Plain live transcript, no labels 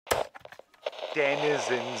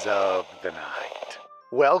Denizens of the night,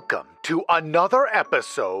 welcome to another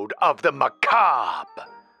episode of the macabre,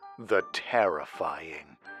 the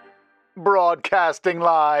terrifying. Broadcasting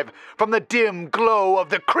live from the dim glow of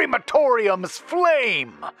the crematorium's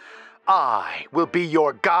flame, I will be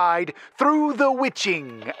your guide through the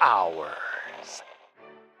witching hours.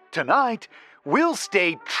 Tonight, we'll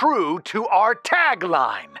stay true to our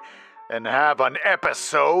tagline and have an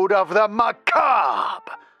episode of the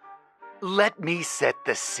macabre. Let me set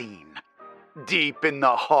the scene. Deep in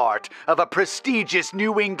the heart of a prestigious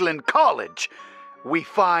New England college, we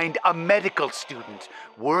find a medical student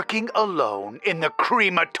working alone in the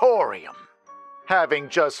crematorium. Having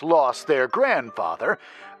just lost their grandfather,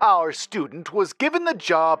 our student was given the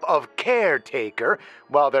job of caretaker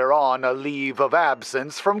while they're on a leave of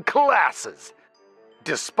absence from classes.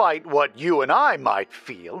 Despite what you and I might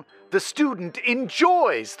feel, the student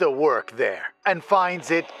enjoys the work there and finds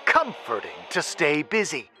it comforting to stay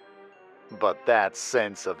busy. But that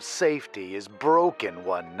sense of safety is broken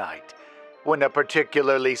one night when a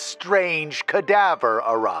particularly strange cadaver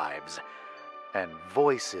arrives and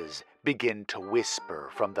voices begin to whisper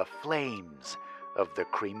from the flames of the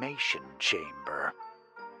cremation chamber.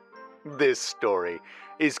 This story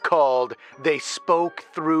is called They Spoke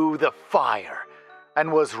Through the Fire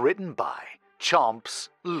and was written by Chomps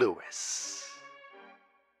Lewis.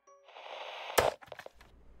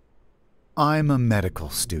 I'm a medical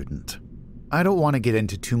student. I don't want to get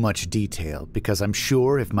into too much detail because I'm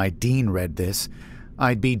sure if my dean read this,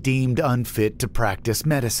 I'd be deemed unfit to practice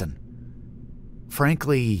medicine.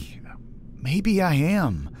 Frankly, maybe I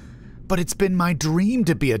am, but it's been my dream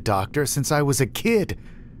to be a doctor since I was a kid.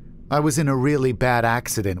 I was in a really bad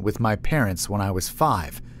accident with my parents when I was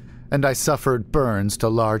 5, and I suffered burns to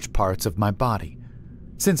large parts of my body.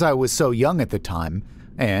 Since I was so young at the time,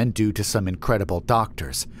 and due to some incredible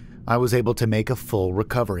doctors, I was able to make a full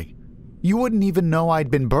recovery. You wouldn't even know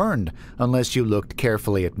I'd been burned unless you looked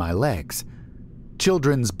carefully at my legs.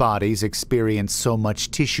 Children's bodies experience so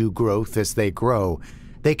much tissue growth as they grow,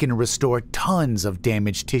 they can restore tons of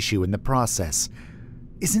damaged tissue in the process.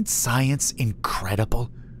 Isn't science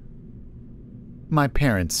incredible? My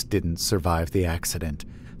parents didn't survive the accident,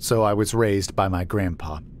 so I was raised by my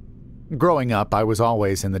grandpa. Growing up, I was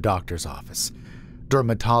always in the doctor's office.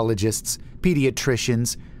 Dermatologists,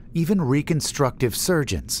 pediatricians, even reconstructive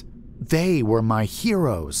surgeons. They were my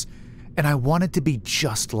heroes, and I wanted to be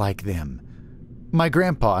just like them. My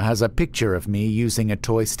grandpa has a picture of me using a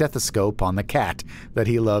toy stethoscope on the cat that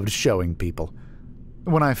he loved showing people.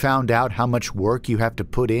 When I found out how much work you have to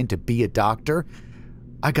put in to be a doctor,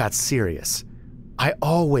 I got serious. I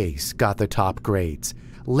always got the top grades,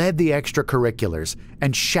 led the extracurriculars,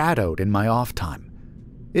 and shadowed in my off time.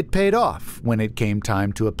 It paid off when it came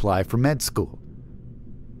time to apply for med school.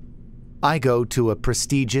 I go to a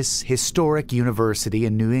prestigious, historic university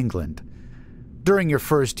in New England. During your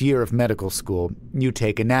first year of medical school, you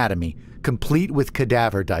take anatomy, complete with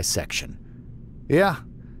cadaver dissection. Yeah,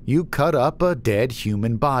 you cut up a dead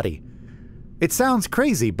human body. It sounds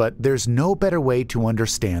crazy, but there's no better way to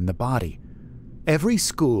understand the body. Every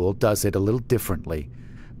school does it a little differently,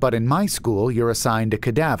 but in my school you're assigned a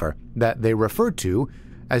cadaver that they refer to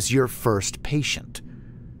as your first patient.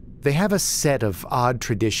 They have a set of odd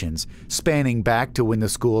traditions spanning back to when the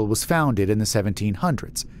school was founded in the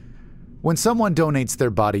 1700s. When someone donates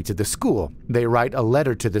their body to the school, they write a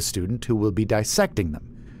letter to the student who will be dissecting them.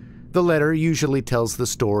 The letter usually tells the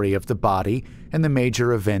story of the body and the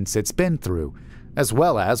major events it's been through, as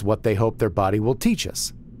well as what they hope their body will teach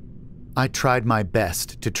us. I tried my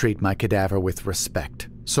best to treat my cadaver with respect,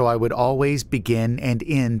 so I would always begin and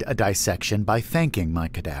end a dissection by thanking my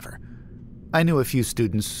cadaver. I knew a few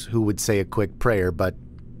students who would say a quick prayer, but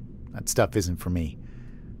that stuff isn't for me.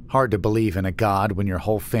 Hard to believe in a god when your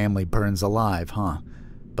whole family burns alive, huh?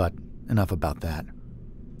 But enough about that.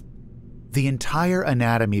 The entire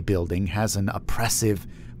anatomy building has an oppressive,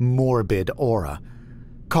 morbid aura.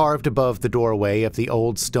 Carved above the doorway of the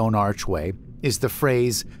old stone archway is the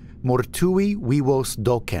phrase "Mortui vivos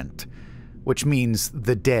docent," which means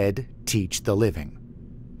the dead teach the living.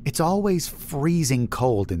 It's always freezing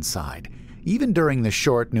cold inside, even during the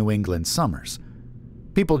short New England summers.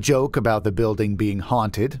 People joke about the building being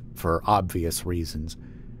haunted, for obvious reasons.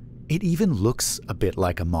 It even looks a bit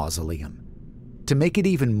like a mausoleum. To make it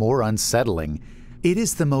even more unsettling, it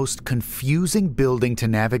is the most confusing building to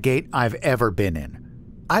navigate I've ever been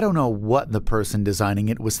in. I don't know what the person designing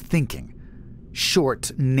it was thinking.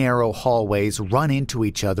 Short, narrow hallways run into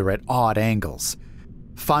each other at odd angles.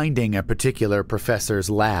 Finding a particular professor's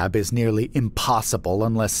lab is nearly impossible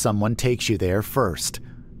unless someone takes you there first.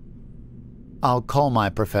 I'll call my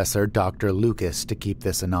professor Dr. Lucas to keep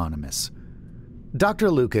this anonymous.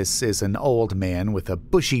 Dr. Lucas is an old man with a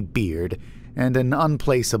bushy beard and an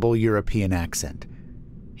unplaceable European accent.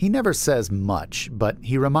 He never says much, but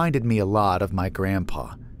he reminded me a lot of my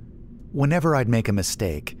grandpa. Whenever I'd make a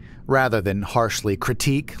mistake, rather than harshly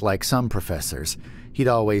critique like some professors, he'd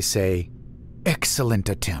always say, "Excellent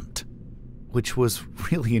attempt," which was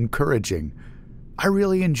really encouraging. I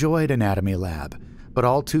really enjoyed anatomy lab, but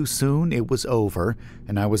all too soon it was over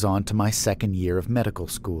and I was on to my second year of medical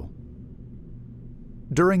school.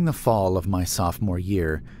 During the fall of my sophomore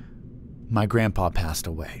year, my grandpa passed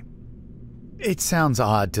away. It sounds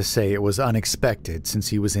odd to say it was unexpected since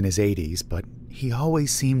he was in his 80s, but he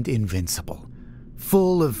always seemed invincible,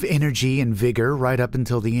 full of energy and vigor right up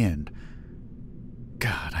until the end.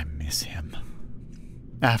 God, I miss him.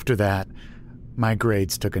 After that, my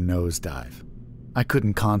grades took a nosedive. I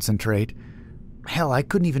couldn't concentrate. Hell, I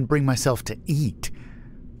couldn't even bring myself to eat.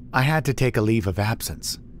 I had to take a leave of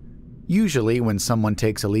absence. Usually, when someone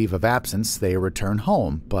takes a leave of absence, they return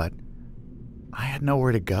home, but I had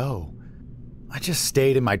nowhere to go. I just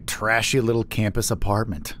stayed in my trashy little campus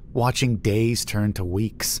apartment, watching days turn to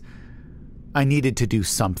weeks. I needed to do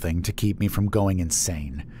something to keep me from going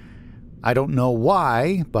insane. I don't know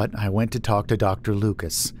why, but I went to talk to Dr.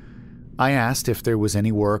 Lucas. I asked if there was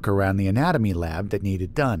any work around the anatomy lab that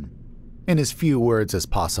needed done. In as few words as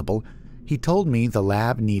possible, he told me the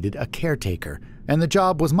lab needed a caretaker, and the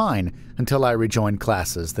job was mine until I rejoined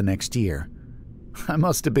classes the next year. I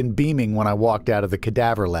must have been beaming when I walked out of the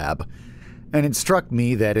cadaver lab, and it struck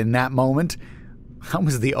me that in that moment, I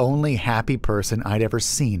was the only happy person I'd ever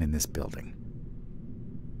seen in this building.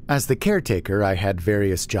 As the caretaker, I had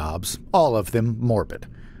various jobs, all of them morbid.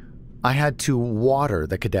 I had to water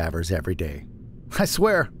the cadavers every day. I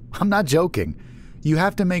swear, I'm not joking. You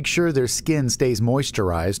have to make sure their skin stays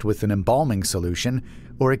moisturized with an embalming solution,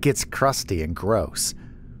 or it gets crusty and gross.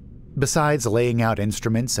 Besides laying out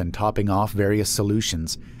instruments and topping off various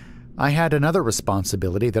solutions, I had another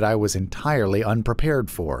responsibility that I was entirely unprepared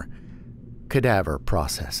for: cadaver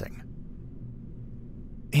processing.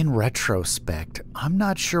 In retrospect, I'm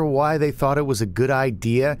not sure why they thought it was a good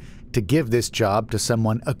idea to give this job to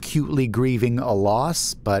someone acutely grieving a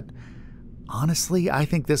loss, but honestly, I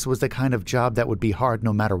think this was the kind of job that would be hard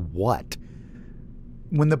no matter what.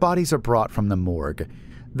 When the bodies are brought from the morgue,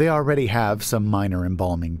 they already have some minor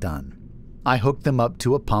embalming done. I hooked them up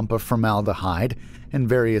to a pump of formaldehyde and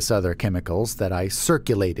various other chemicals that I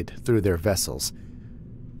circulated through their vessels.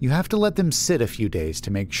 You have to let them sit a few days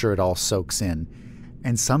to make sure it all soaks in,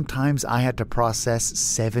 and sometimes I had to process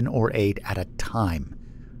 7 or 8 at a time,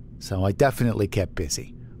 so I definitely kept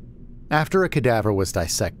busy. After a cadaver was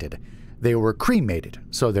dissected, they were cremated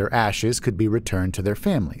so their ashes could be returned to their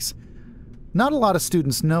families. Not a lot of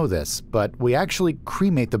students know this, but we actually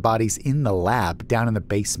cremate the bodies in the lab down in the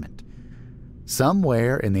basement.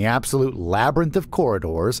 Somewhere in the absolute labyrinth of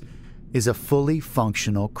corridors is a fully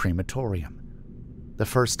functional crematorium. The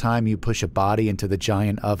first time you push a body into the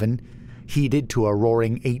giant oven, heated to a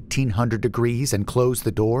roaring 1800 degrees, and close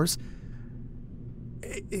the doors,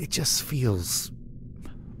 it just feels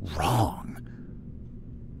wrong.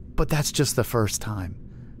 But that's just the first time.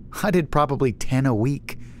 I did probably 10 a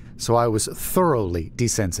week, so I was thoroughly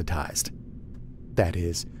desensitized. That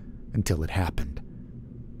is, until it happened.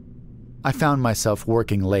 I found myself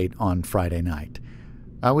working late on Friday night.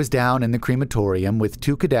 I was down in the crematorium with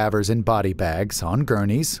 2 cadavers in body bags on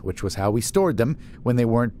gurneys, which was how we stored them when they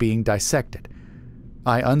weren't being dissected.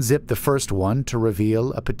 I unzipped the first one to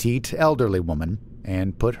reveal a petite elderly woman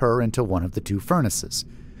and put her into one of the 2 furnaces.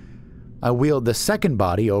 I wheeled the second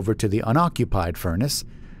body over to the unoccupied furnace,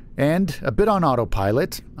 and, a bit on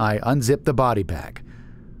autopilot, I unzipped the body bag.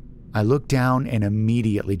 I looked down and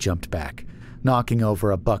immediately jumped back, knocking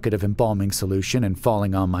over a bucket of embalming solution and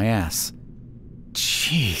falling on my ass.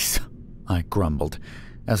 "Jeez," I grumbled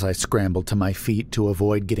as I scrambled to my feet to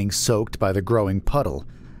avoid getting soaked by the growing puddle.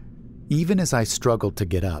 Even as I struggled to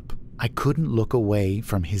get up, I couldn't look away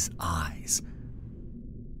from his eyes.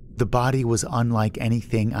 The body was unlike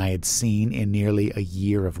anything I had seen in nearly a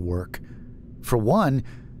year of work. For one,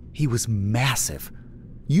 he was massive.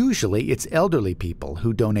 Usually, it's elderly people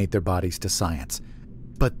who donate their bodies to science.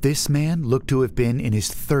 But this man looked to have been in his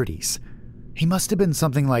 30s. He must have been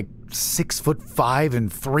something like 6'5"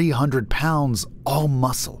 and 300 pounds, all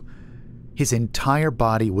muscle. His entire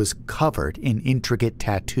body was covered in intricate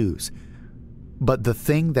tattoos. But the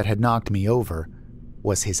thing that had knocked me over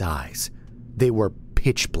was his eyes. They were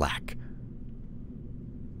pitch black.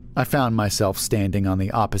 I found myself standing on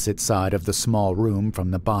the opposite side of the small room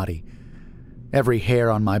from the body. Every hair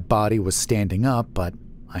on my body was standing up, but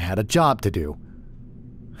I had a job to do.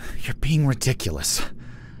 You're being ridiculous.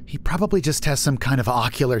 He probably just has some kind of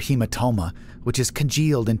ocular hematoma, which is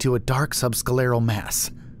congealed into a dark subscleral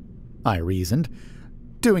mass, I reasoned,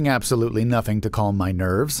 doing absolutely nothing to calm my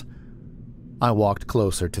nerves. I walked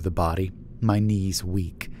closer to the body, my knees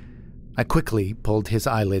weak. I quickly pulled his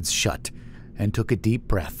eyelids shut and took a deep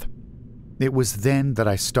breath. It was then that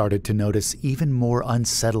I started to notice even more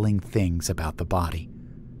unsettling things about the body.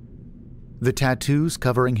 The tattoos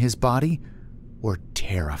covering his body were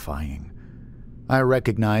terrifying. I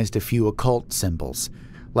recognized a few occult symbols,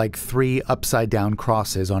 like 3 upside-down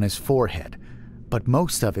crosses on his forehead, but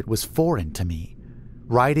most of it was foreign to me.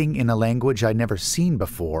 Writing in a language I'd never seen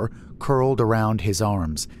before curled around his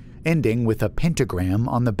arms, ending with a pentagram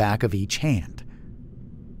on the back of each hand.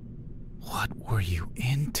 "What were you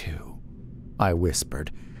into?" I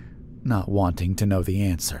whispered, not wanting to know the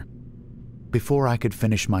answer. Before I could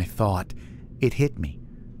finish my thought, it hit me.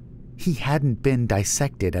 He hadn't been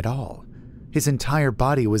dissected at all. His entire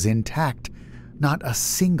body was intact, not a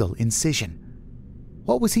single incision.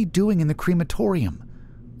 What was he doing in the crematorium?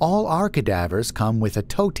 All our cadavers come with a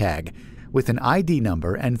toe tag, with an ID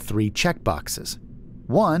number and 3 checkboxes.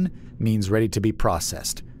 1 means ready to be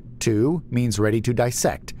processed, 2 means ready to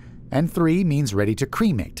dissect, and 3 means ready to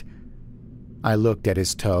cremate. I looked at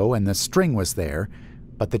his toe and the string was there,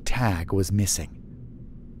 but the tag was missing.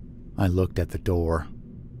 I looked at the door.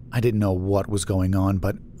 I didn't know what was going on,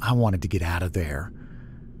 but I wanted to get out of there.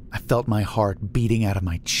 I felt my heart beating out of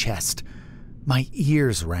my chest. My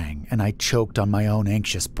ears rang, and I choked on my own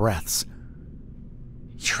anxious breaths.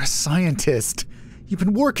 "You're a scientist. You've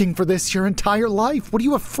been working for this your entire life. What are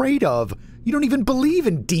you afraid of? You don't even believe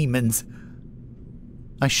in demons."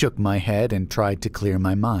 I shook my head and tried to clear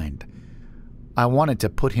my mind. I wanted to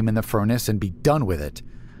put him in the furnace and be done with it,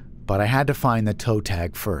 but I had to find the toe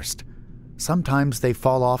tag first. Sometimes they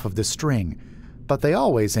fall off of the string, but they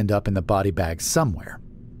always end up in the body bag somewhere.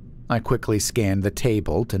 I quickly scanned the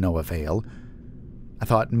table to no avail. I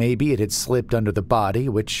thought maybe it had slipped under the body,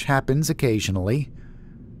 which happens occasionally.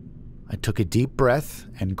 I took a deep breath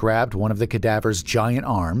and grabbed one of the cadaver's giant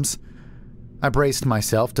arms. I braced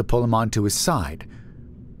myself to pull him onto his side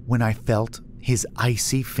when I felt his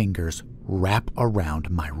icy fingers wrap around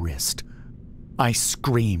my wrist. I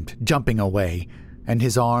screamed, jumping away, and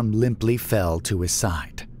his arm limply fell to his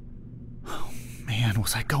side. Oh man,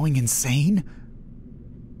 was I going insane?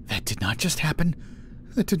 That did not just happen.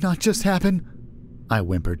 That did not just happen. I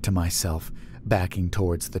whimpered to myself, backing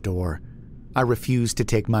towards the door. I refused to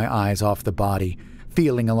take my eyes off the body,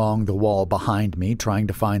 feeling along the wall behind me, trying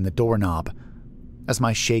to find the doorknob. As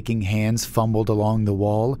my shaking hands fumbled along the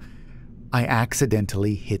wall, I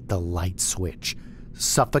accidentally hit the light switch,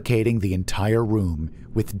 suffocating the entire room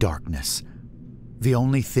with darkness. The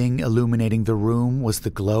only thing illuminating the room was the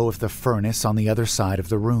glow of the furnace on the other side of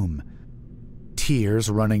the room. Tears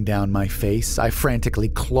running down my face, I frantically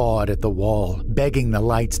clawed at the wall, begging the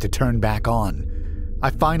lights to turn back on.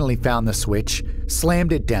 I finally found the switch,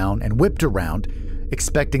 slammed it down, and whipped around,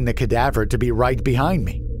 expecting the cadaver to be right behind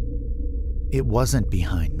me. It wasn't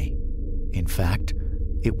behind me. In fact,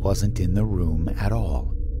 it wasn't in the room at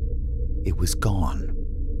all. It was gone.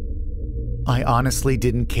 I honestly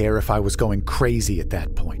didn't care if I was going crazy at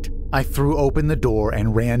that point. I threw open the door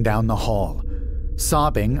and ran down the hall.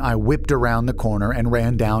 Sobbing, I whipped around the corner and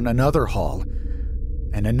ran down another hall,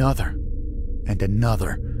 and another, and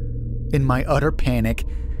another. In my utter panic,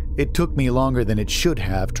 it took me longer than it should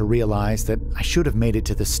have to realize that I should have made it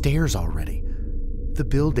to the stairs already. The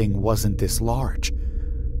building wasn't this large.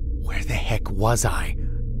 Where the heck was I?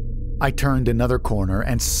 I turned another corner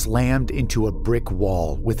and slammed into a brick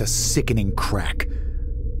wall with a sickening crack.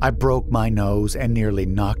 I broke my nose and nearly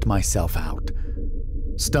knocked myself out.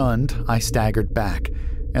 Stunned, I staggered back,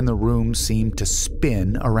 and the room seemed to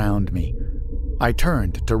spin around me. I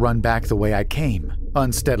turned to run back the way I came,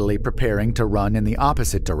 unsteadily preparing to run in the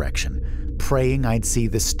opposite direction, praying I'd see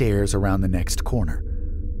the stairs around the next corner.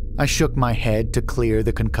 I shook my head to clear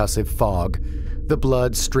the concussive fog, the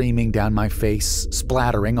blood streaming down my face,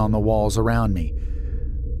 splattering on the walls around me.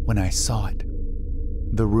 When I saw it,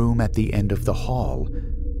 the room at the end of the hall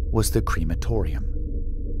was the crematorium.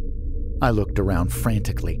 I looked around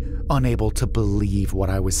frantically, unable to believe what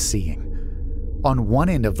I was seeing. On one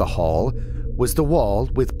end of the hall was the wall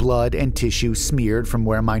with blood and tissue smeared from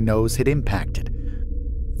where my nose had impacted.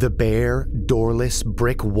 The bare, doorless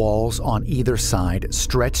brick walls on either side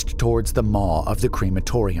stretched towards the maw of the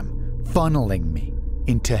crematorium, funneling me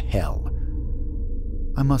into hell.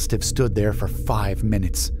 I must have stood there for 5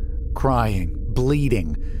 minutes, crying,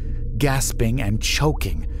 bleeding, gasping and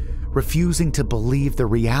choking, refusing to believe the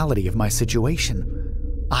reality of my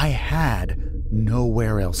situation. I had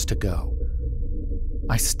nowhere else to go.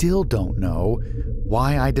 I still don't know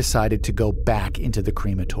why I decided to go back into the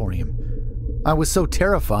crematorium. I was so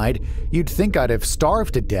terrified you'd think I'd have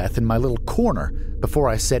starved to death in my little corner before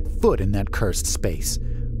I set foot in that cursed space.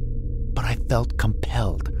 But I felt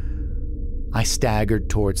compelled. I staggered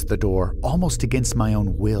towards the door, almost against my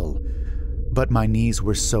own will, but my knees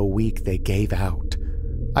were so weak they gave out.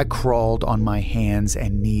 I crawled on my hands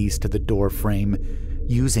and knees to the door frame,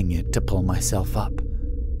 using it to pull myself up.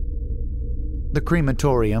 The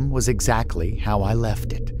crematorium was exactly how I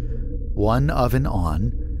left it. One oven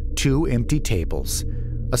on, 2 empty tables,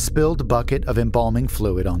 a spilled bucket of embalming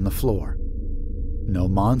fluid on the floor. No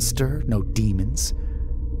monster, no demons.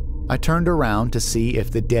 I turned around to see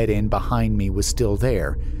if the dead end behind me was still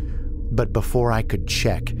there, but before I could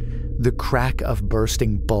check, the crack of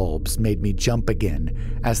bursting bulbs made me jump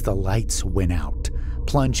again as the lights went out,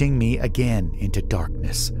 plunging me again into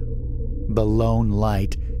darkness. The lone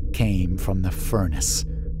light came from the furnace.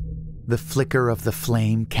 The flicker of the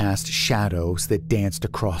flame cast shadows that danced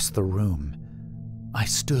across the room. I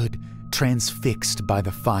stood transfixed by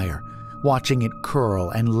the fire, watching it curl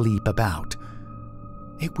and leap about.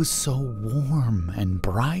 It was so warm and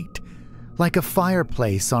bright, like a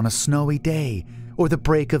fireplace on a snowy day or the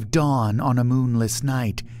break of dawn on a moonless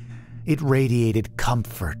night. It radiated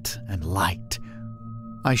comfort and light.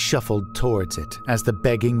 I shuffled towards it as the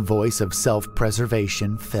begging voice of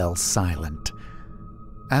self-preservation fell silent.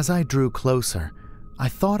 As I drew closer, I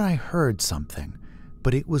thought I heard something,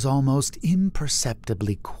 but it was almost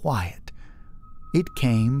imperceptibly quiet. It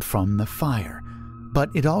came from the fire, but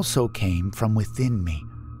it also came from within me.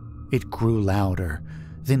 It grew louder,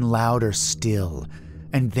 then louder still,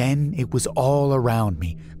 and then it was all around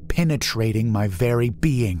me, penetrating my very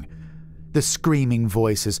being. The screaming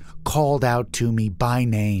voices called out to me by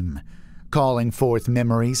name, calling forth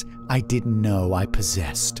memories I didn't know I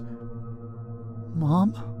possessed.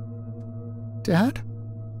 "Mom? Dad?"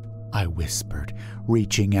 I whispered,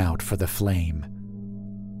 reaching out for the flame.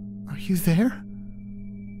 "Are you there?"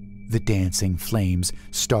 The dancing flames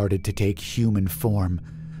started to take human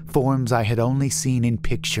forms I had only seen in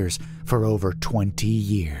pictures for over 20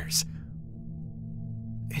 years.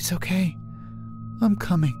 "It's okay. I'm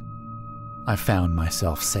coming," I found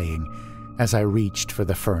myself saying as I reached for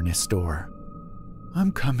the furnace door.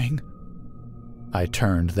 "I'm coming." I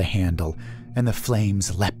turned the handle and the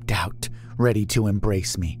flames leapt out, ready to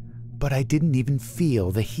embrace me, but I didn't even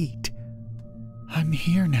feel the heat. "I'm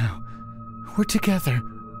here now. We're together."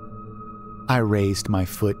 I raised my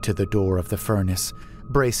foot to the door of the furnace,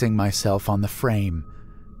 bracing myself on the frame.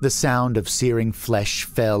 The sound of searing flesh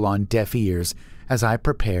fell on deaf ears as I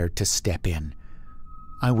prepared to step in.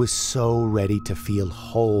 I was so ready to feel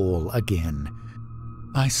whole again.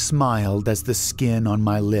 I smiled as the skin on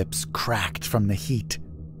my lips cracked from the heat.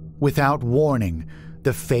 Without warning,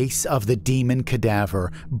 the face of the demon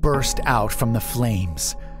cadaver burst out from the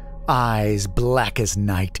flames. Eyes black as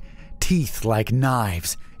night, teeth like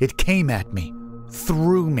knives, it came at me,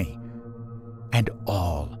 through me, and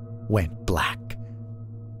all went black.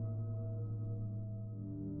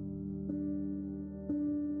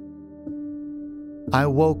 I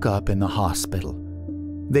woke up in the hospital.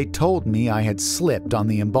 They told me I had slipped on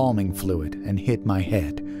the embalming fluid and hit my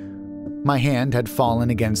head. My hand had fallen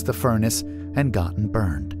against the furnace and gotten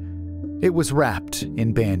burned. It was wrapped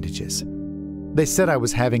in bandages. They said I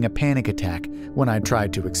was having a panic attack when I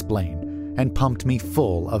tried to explain, and pumped me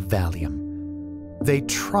full of Valium. They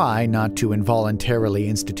try not to involuntarily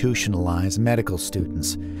institutionalize medical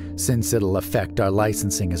students, since it'll affect our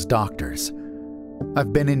licensing as doctors.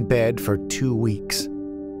 I've been in bed for 2 weeks.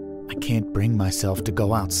 I can't bring myself to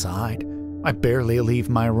go outside. I barely leave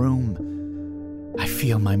my room. I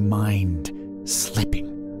feel my mind slipping.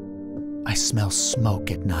 I smell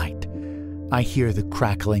smoke at night. I hear the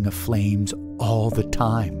crackling of flames all the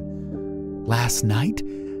time. Last night,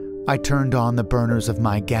 I turned on the burners of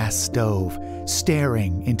my gas stove,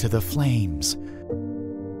 staring into the flames,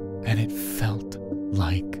 and it felt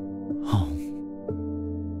like home.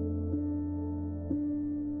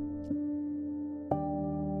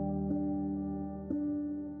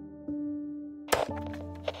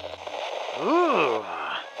 Ooh,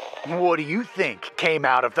 what do you think came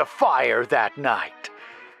out of the fire that night?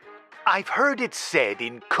 I've heard it said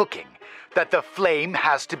in cooking that the flame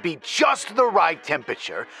has to be just the right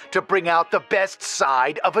temperature to bring out the best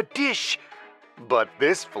side of a dish. But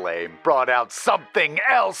this flame brought out something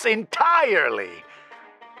else entirely.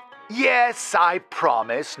 Yes, I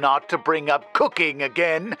promise not to bring up cooking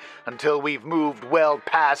again until we've moved well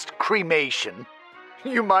past cremation.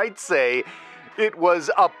 You might say it was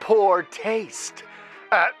a poor taste,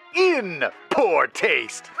 In poor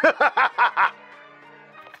taste.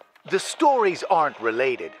 The stories aren't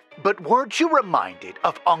related, but weren't you reminded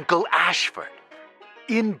of Uncle Ashford?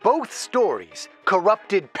 In both stories,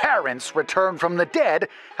 corrupted parents return from the dead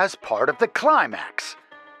as part of the climax.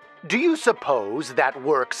 Do you suppose that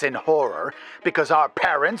works in horror because our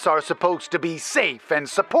parents are supposed to be safe and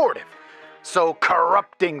supportive? So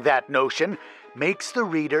corrupting that notion makes the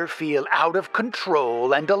reader feel out of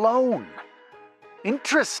control and alone.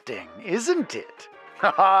 Interesting, isn't it?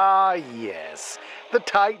 Ah, yes, the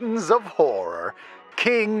titans of horror,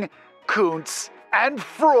 King, Kuntz, and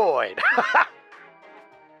Freud.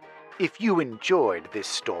 If you enjoyed this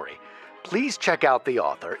story, please check out the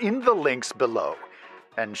author in the links below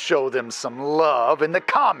and show them some love in the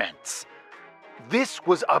comments. This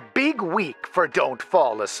was a big week for Don't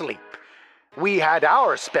Fall Asleep. We had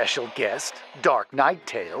our special guest, Dark Knight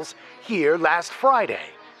Tales, here last Friday.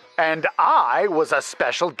 And I was a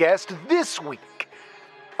special guest this week.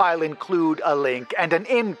 I'll include a link and an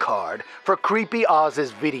end card for Creepy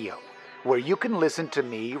Oz's video, where you can listen to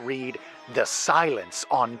me read The Silence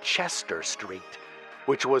on Chester Street,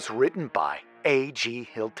 which was written by A.G.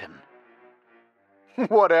 Hilton.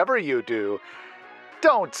 Whatever you do,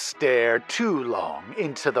 don't stare too long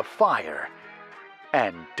into the fire,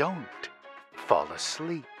 and don't fall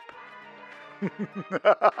asleep.